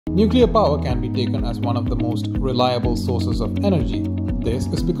Nuclear power can be taken as one of the most reliable sources of energy. This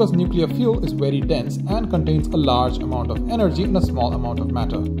is because nuclear fuel is very dense and contains a large amount of energy in a small amount of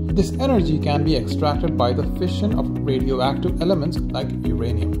matter. This energy can be extracted by the fission of radioactive elements like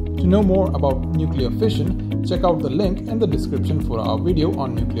uranium. To know more about nuclear fission, check out the link in the description for our video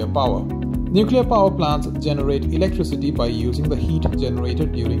on nuclear power. Nuclear power plants generate electricity by using the heat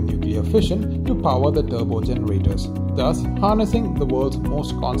generated during nuclear fission to power the turbogenerators. Thus, harnessing the world's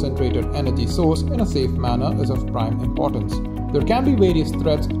most concentrated energy source in a safe manner is of prime importance. There can be various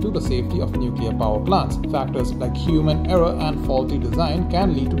threats to the safety of nuclear power plants. Factors like human error and faulty design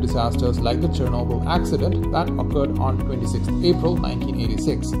can lead to disasters like the Chernobyl accident that occurred on 26 April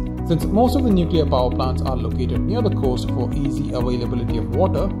 1986. Since most of the nuclear power plants are located near the coast for easy availability of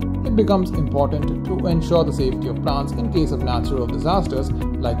water, it becomes important to ensure the safety of plants in case of natural disasters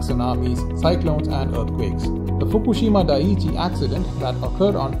like tsunamis, cyclones, and earthquakes. The Fukushima Daiichi accident that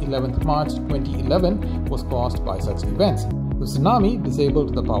occurred on 11 March 2011 was caused by such events. The tsunami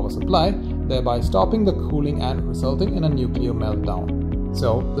disabled the power supply, thereby stopping the cooling and resulting in a nuclear meltdown.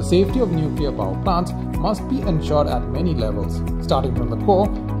 So, the safety of nuclear power plants must be ensured at many levels. Starting from the core,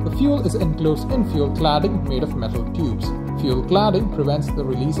 the fuel is enclosed in fuel cladding made of metal tubes. Fuel cladding prevents the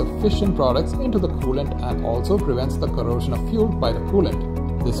release of fission products into the coolant and also prevents the corrosion of fuel by the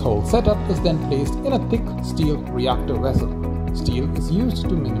coolant. This whole setup is then placed in a thick steel reactor vessel. Steel is used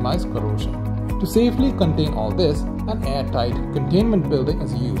to minimize corrosion. To safely contain all this, an airtight containment building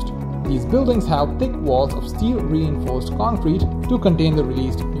is used. These buildings have thick walls of steel reinforced concrete to contain the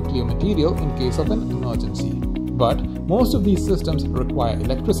released nuclear material in case of an emergency. But most of these systems require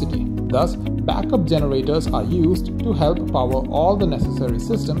electricity. Thus, backup generators are used to help power all the necessary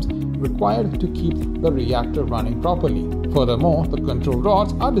systems required to keep the reactor running properly. Furthermore, the control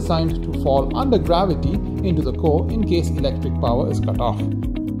rods are designed to fall under gravity into the core in case electric power is cut off.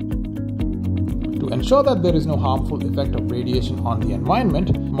 To ensure that there is no harmful effect of radiation on the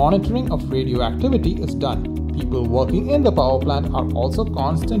environment, monitoring of radioactivity is done. People working in the power plant are also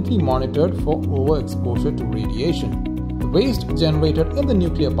constantly monitored for overexposure to radiation. The waste generated in the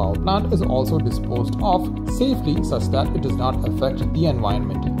nuclear power plant is also disposed of safely such that it does not affect the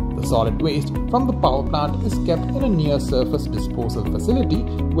environment. The solid waste from the power plant is kept in a near-surface disposal facility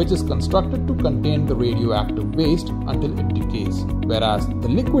which is constructed to contain the radioactive waste until it decays, whereas the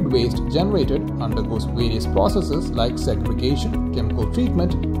liquid waste generated undergoes various processes like segregation, chemical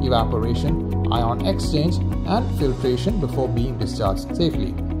treatment, evaporation, ion exchange, and filtration before being discharged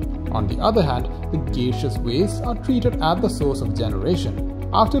safely. On the other hand, the gaseous wastes are treated at the source of generation.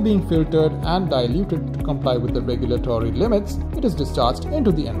 After being filtered and diluted to comply with the regulatory limits, it is discharged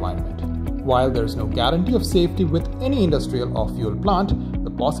into the environment. While there is no guarantee of safety with any industrial or fuel plant,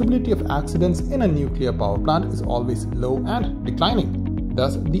 the possibility of accidents in a nuclear power plant is always low and declining.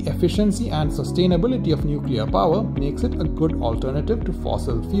 Thus, the efficiency and sustainability of nuclear power makes it a good alternative to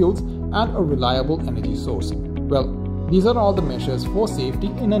fossil fuels and a reliable energy source. Well, these are all the measures for safety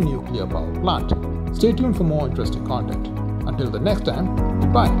in a nuclear power plant. Stay tuned for more interesting content. Until the next time,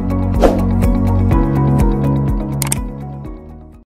 goodbye.